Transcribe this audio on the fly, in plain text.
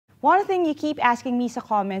One thing you keep asking me sa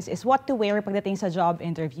comments is what to wear pagdating sa job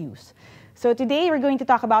interviews. So today, we're going to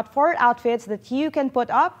talk about 4 outfits that you can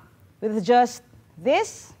put up with just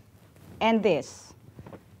this and this.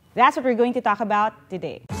 That's what we're going to talk about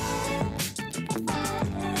today.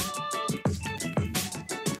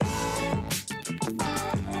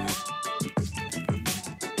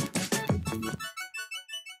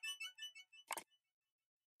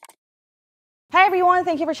 Hi everyone,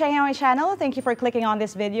 thank you for checking out my channel. Thank you for clicking on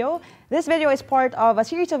this video. This video is part of a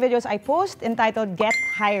series of videos I post entitled Get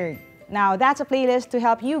Hired. Now, that's a playlist to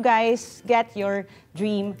help you guys get your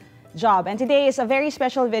dream job. And today is a very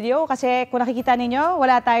special video kasi kung nakikita ninyo,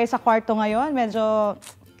 wala tayo sa kwarto ngayon. Medyo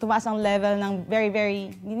tumaas ang level ng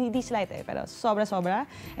hindi slight pero sobra-sobra.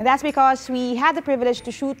 And that's because we had the privilege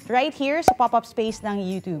to shoot right here sa pop-up space ng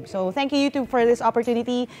YouTube. So thank you YouTube for this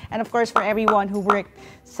opportunity and of course for everyone who worked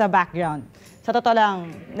sa background. Sa totoo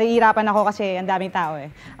lang, nahihirapan ako kasi ang daming tao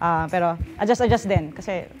pero adjust din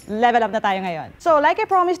kasi level up na tayo ngayon. So like I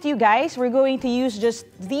promised you guys, we're going to use just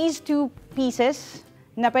these 2 pieces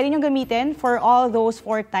na pwede nyo gamitin for all those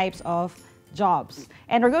 4 types of jobs.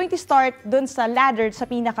 And we're going to start dun sa ladder sa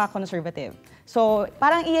pinaka-conservative. So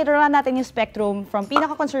parang i-run natin yung spectrum from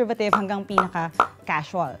pinaka-conservative hanggang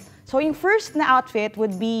pinaka-casual. So yung first na outfit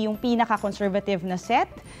would be yung pinaka-conservative na set.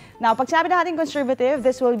 Now, pag sabi natin conservative,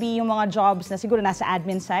 this will be yung mga jobs na siguro nasa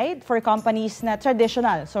admin side for companies na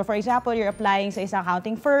traditional. So for example, you're applying sa isang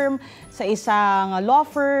accounting firm, sa isang law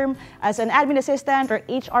firm, as an admin assistant or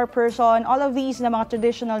HR person, all of these na mga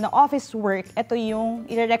traditional na office work, ito yung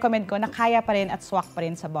i-recommend ko na kaya pa rin at swak pa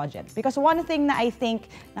rin sa budget. Because one thing na I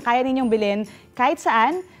think na kaya ninyong bilhin kahit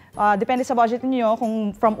saan, depende sa budget niyo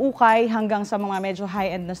kung from ukay hanggang sa mga medyo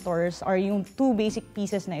high-end na stores or yung 2 basic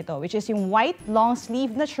pieces na ito, which is yung white long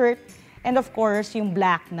sleeve na shirt and of course yung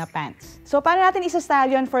black na pants. So paano natin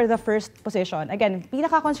isa-style yun for the first position? Again,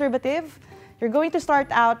 pinaka-conservative, you're going to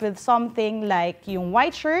start out with something like yung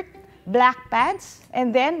white shirt, black pants,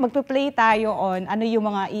 and then magpa-play tayo on ano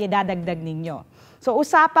yung mga idadagdag ninyo. So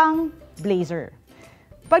usapang blazer.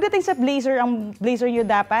 Pagdating sa blazer, ang blazer nyo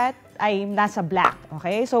dapat ay nasa black,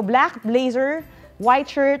 okay? So black blazer, white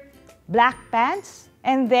shirt, black pants,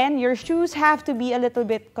 and then your shoes have to be a little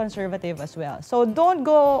bit conservative as well. So don't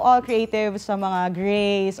go all creative sa mga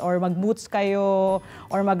grays or mag-boots kayo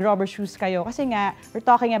or mag-rubber shoes kayo kasi nga, we're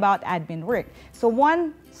talking about admin work. So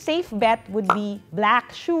one safe bet would be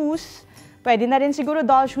black shoes. Pwede na rin siguro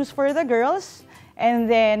doll shoes for the girls, and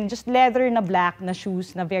then just leather na black na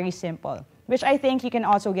shoes na very simple, which I think you can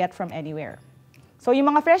also get from anywhere. So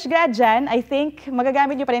yung mga fresh grad dyan, I think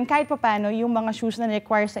magagamit nyo pa rin kahit paano yung mga shoes na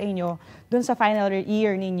require sa inyo dun sa final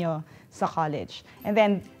year ninyo sa college. And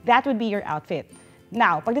then that would be your outfit.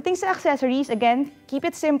 Now, pagdating sa accessories, again, keep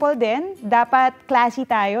it simple din. Dapat classy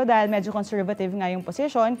tayo dahil medyo conservative nga yung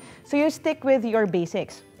position. So you stick with your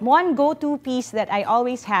basics. One go-to piece that I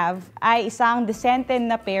always have ay isang decente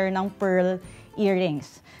na pair ng pearl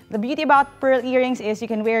earrings. The beauty about pearl earrings is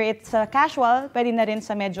you can wear it sa casual, pwede na rin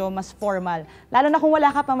sa medyo mas formal. Lalo na kung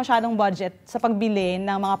wala ka pa masyadong budget sa pagbili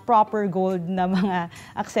ng mga proper gold na mga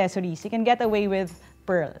accessories. You can get away with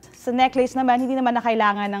pearl. Sa necklace naman, hindi naman na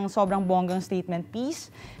kailangan ng sobrang bonggang statement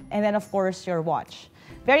piece. And then of course, your watch.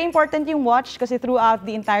 Very important yung watch kasi throughout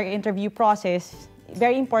the entire interview process,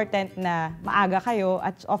 very important na maaga kayo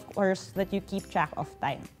at of course that you keep track of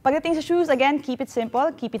time. Pagdating sa shoes, again, keep it simple,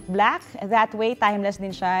 keep it black. That way, timeless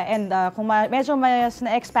din siya. And kung medyo mas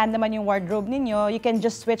na-expand naman yung wardrobe ninyo, you can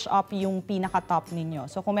just switch up yung pinaka-top ninyo.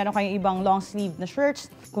 So kung meron kayong ibang long sleeve na shirts,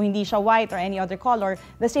 kung hindi siya white or any other color,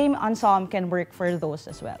 the same ensemble can work for those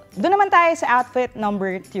as well. Doon naman tayo sa outfit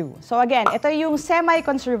number 2. So again, ito yung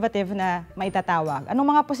semi-conservative na maitatawag.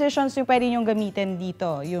 Anong mga positions yung pwede nyong gamitin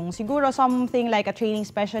dito? Yung siguro something like a training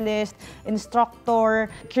specialist, instructor,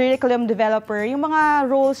 curriculum developer, yung mga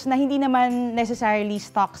roles na hindi naman necessarily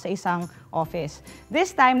stock sa isang office.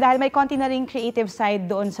 This time, dahil may konti na ring creative side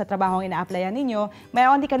doon sa trabahong ina-applyan ninyo, may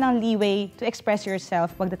onti ka ng leeway to express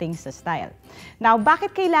yourself pagdating sa style. Now,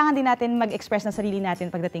 bakit kailangan din natin mag-express ng sarili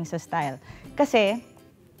natin pagdating sa style? Kasi,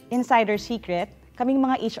 insider secret, kaming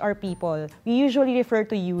mga HR people, we usually refer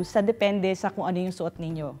to you sa depende sa kung ano yung suot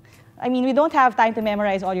ninyo. I mean, we don't have time to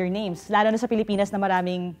memorize all your names, lalo na sa Pilipinas na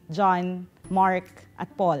maraming John, Mark, at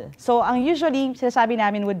Paul. So, ang usually sinasabi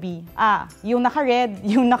namin would be, yung naka-red,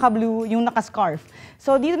 yung naka-blue, yung naka-scarf.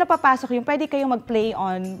 So, dito na papasok yung pwede kayong mag-play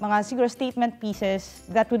on mga siguro statement pieces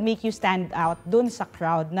that would make you stand out dun sa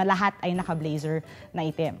crowd na lahat ay naka-blazer na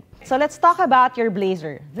itim. So, let's talk about your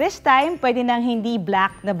blazer. This time, pwede nang hindi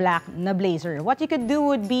black na blazer. What you could do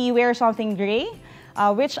would be wear something gray,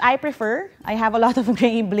 which I prefer. I have a lot of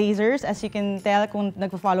gray blazers, as you can tell kung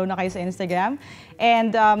nagpo-follow na kayo sa Instagram.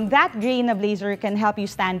 And that gray na blazer can help you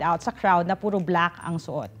stand out sa crowd na puro black ang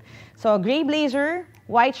suot. So gray blazer,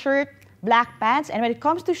 white shirt, black pants, and when it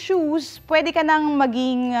comes to shoes, pwede ka nang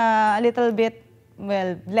maging a little bit,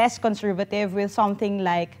 well, less conservative with something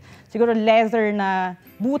like siguro leather na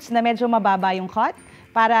boots na medyo mababa yung cut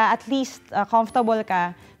para at least comfortable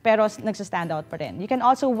ka pero nagsa-stand out pa rin. You can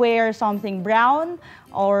also wear something brown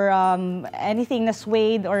or anything na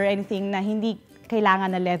suede or anything na hindi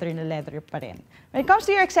kailangan na leather pa rin. When it comes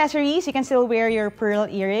to your accessories, you can still wear your pearl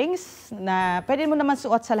earrings na pwede mo naman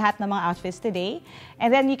suot sa lahat ng mga outfits today.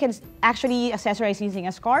 And then you can actually accessorize using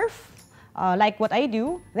a scarf, like what I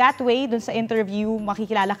do. That way, dun sa interview,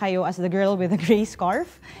 makikilala kayo as the girl with the gray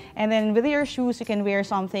scarf. And then with your shoes, you can wear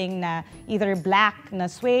something na either black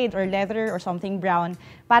na suede or leather or something brown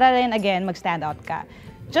para rin, again, mag-stand out ka.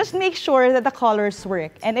 Just make sure that the colors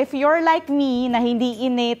work. And if you're like me na hindi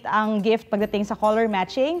innate ang gift pagdating sa color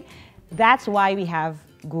matching, that's why we have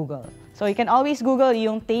Google. So you can always Google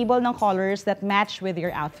yung table ng colors that match with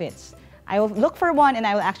your outfits. I will look for one and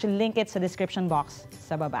I will actually link it sa description box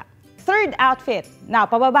sa baba. Third outfit. Now,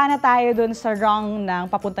 pababa na tayo dun sa rung ng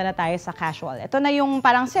papunta na tayo sa casual. Ito na yung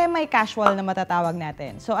parang semi-casual na matatawag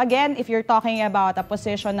natin. So again, if you're talking about a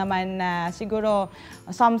position naman na siguro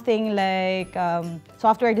something like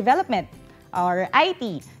software development or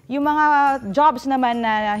IT, yung mga jobs naman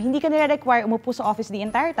na hindi ka nire-require umupo sa office the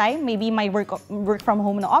entire time, maybe may work from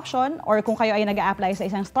home na option, or kung kayo ay nag-a-apply sa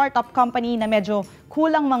isang startup company na medyo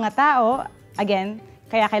kulang mga tao, again,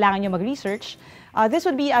 kaya kailangan nyo mag-research, this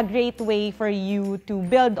would be a great way for you to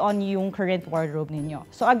build on yung current wardrobe ninyo.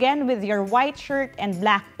 So again, with your white shirt and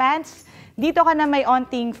black pants, dito ka na may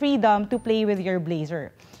onting freedom to play with your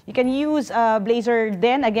blazer. You can use a blazer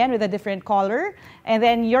then again with a different color, and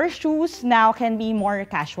then your shoes now can be more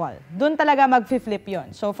casual. Doon talaga mag-flip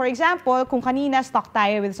yun. So for example, kung kanina stuck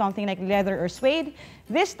tayo with something like leather or suede,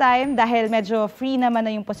 this time, dahil medyo free naman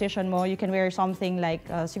na yung position mo, you can wear something like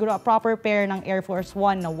siguro a proper pair ng Air Force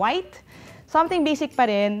One na white. Something basic pa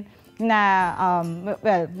rin na,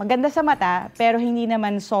 well, maganda sa mata, pero hindi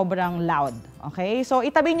naman sobrang loud. Okay? So,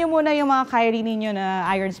 itabi nyo muna yung mga Kyrie ninyo na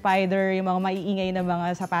Iron Spider, yung mga maiingay na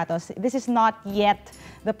mga sapatos. This is not yet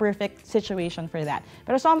the perfect situation for that.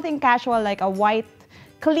 Pero something casual like a white,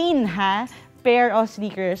 clean pair of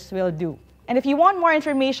sneakers will do. And if you want more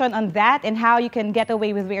information on that and how you can get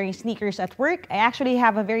away with wearing sneakers at work, I actually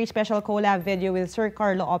have a very special collab video with Sir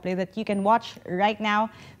Carlo Ople that you can watch right now.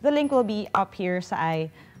 The link will be up here sa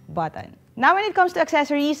I button. Now, when it comes to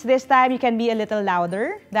accessories, this time you can be a little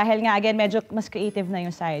louder. Dahil nga, again, medyo mas creative na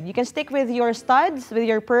yung side. You can stick with your studs, with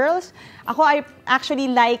your pearls. Ako, I actually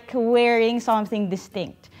like wearing something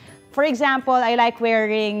distinct. For example, I like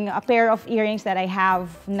wearing a pair of earrings that I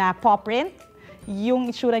have na paw print. Yung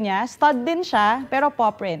itsura niya, stud din siya, pero paw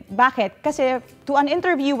print. Bakit? Kasi to an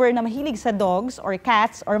interviewer na mahilig sa dogs or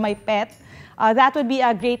cats or my pet, that would be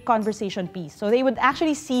a great conversation piece. So they would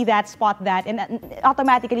actually see that, spot that, and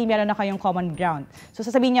automatically meron na kayong common ground. So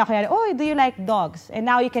sasabihin niya kaya, oh, do you like dogs? And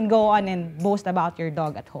now you can go on and boast about your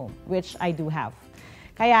dog at home, which I do have.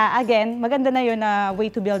 Kaya again, maganda na yun na way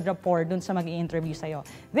to build rapport dun sa mag-i-interview sa'yo.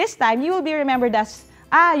 This time, you will be remembered as,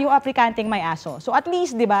 yung aplikanteng may aso. So at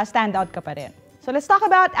least, di ba, stand out ka pa rin. So let's talk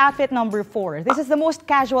about outfit number 4. This is the most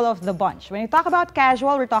casual of the bunch. When you talk about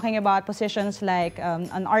casual, we're talking about positions like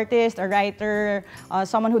an artist, a writer,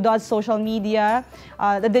 someone who does social media,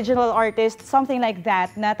 the digital artist, something like that,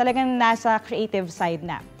 na talagang nasa creative side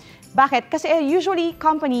na. Bakit? Kasi usually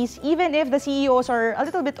companies, even if the CEOs are a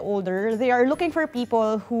little bit older, they are looking for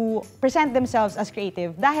people who present themselves as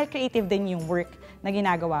creative dahil creative din yung work na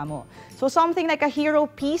ginagawa mo. So something like a hero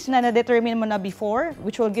piece na na-determine mo na before,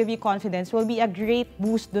 which will give you confidence, will be a great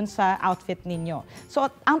boost dun sa outfit ninyo. So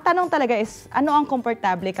ang tanong talaga is, ano ang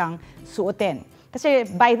komportable kang suotin? Kasi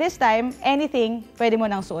by this time, anything pwede mo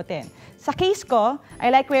nang suotin. Sa case ko,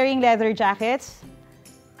 I like wearing leather jackets.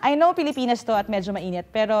 I know Pilipinas to at medyo mainit,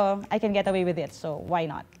 pero I can get away with it, so why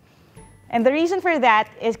not? And the reason for that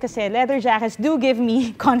is kasi leather jackets do give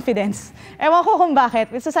me confidence. Ewan ko kung bakit.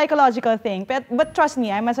 It's a psychological thing. But trust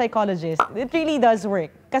me, I'm a psychologist. It really does work.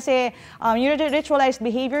 Kasi yung ritualized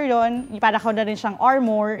behavior yun, para ko na rin siyang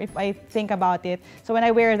armor if I think about it. So when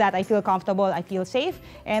I wear that, I feel comfortable, I feel safe,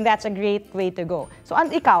 and that's a great way to go. So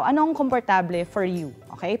ikaw, anong komportable for you?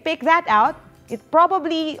 Okay, pick that out. It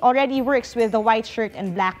probably already works with the white shirt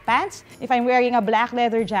and black pants. If I'm wearing a black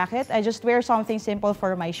leather jacket, I just wear something simple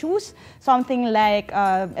for my shoes. Something like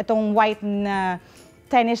itong white na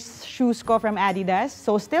tennis shoes ko from Adidas.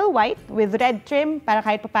 So still white with red trim para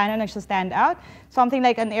kahit paano nagsa-stand out. Something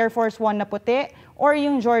like an Air Force One na puti or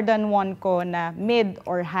yung Jordan 1 ko na mid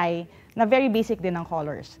or high, na very basic din ng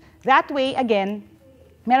colors. That way, again,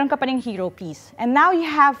 meron ka pa ring hero piece. And now you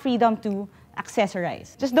have freedom to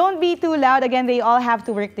accessorize. Just don't be too loud. Again, they all have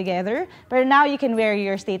to work together. But now you can wear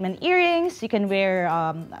your statement earrings, you can wear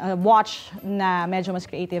a watch na medyo mas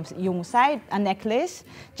creative yung side, a necklace.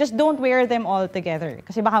 Just don't wear them all together.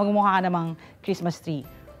 Kasi baka mukha ka namang Christmas tree.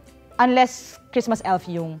 Unless Christmas elf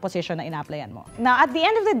yung position na ina-applyan mo. Now, at the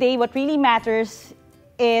end of the day, what really matters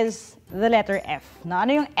is the letter F. Now,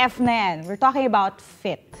 ano yung F na yan? We're talking about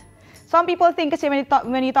fit. Some people think kasi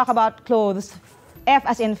when you talk about clothes, F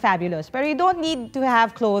as in fabulous. But you don't need to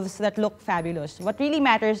have clothes that look fabulous. What really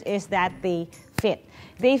matters is that they fit.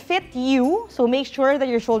 They fit you, so make sure that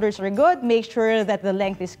your shoulders are good, make sure that the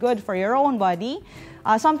length is good for your own body.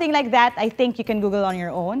 Something like that, I think you can Google on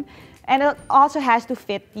your own. And it also has to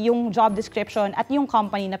fit yung job description at yung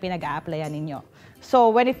company na pinag-a-applyan ninyo. So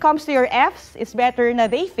when it comes to your Fs, it's better na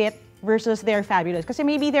they fit versus they're fabulous. Kasi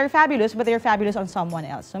maybe they're fabulous, but they're fabulous on someone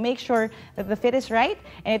else. So make sure that the fit is right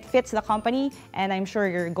and it fits the company, and I'm sure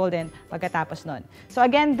you're golden pagkatapos nun. So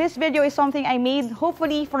again, this video is something I made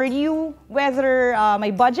hopefully for you, whether may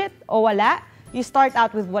budget o wala. You start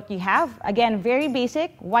out with what you have. Again, very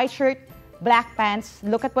basic, white shirt, black pants.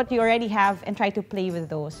 Look at what you already have and try to play with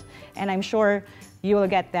those. And I'm sure you will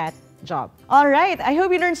get that job. All right, I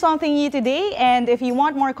hope you learned something new today, and if you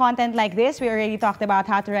want more content like this, we already talked about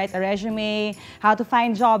how to write a resume, how to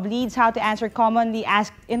find job leads, how to answer commonly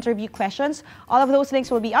asked interview questions. All of those links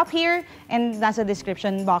will be up here and nasa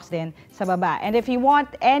description box din sa baba. And if you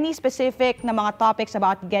want any specific na mga topics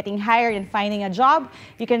about getting hired and finding a job,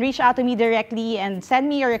 you can reach out to me directly and send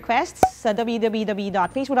me your requests sa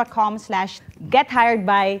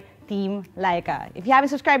www.facebook.com/gethiredby Team Lyqa. If you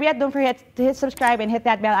haven't subscribed yet, don't forget to hit subscribe and hit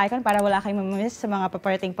that bell icon para wala kayong mamimiss sa mga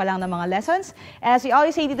paparating pa lang na mga lessons. And as we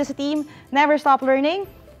always say dito sa team, never stop learning.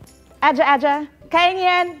 Aja, aja, kaya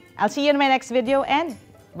niyan. I'll see you in my next video and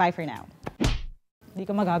bye for now. Hindi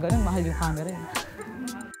ko magaganon, mahal yung camera.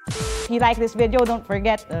 If you like this video, don't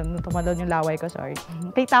forget, tumalon yung laway ko, sorry.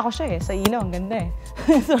 Kita ko siya sa ilaw, ang ganda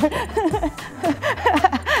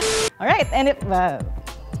Alright, and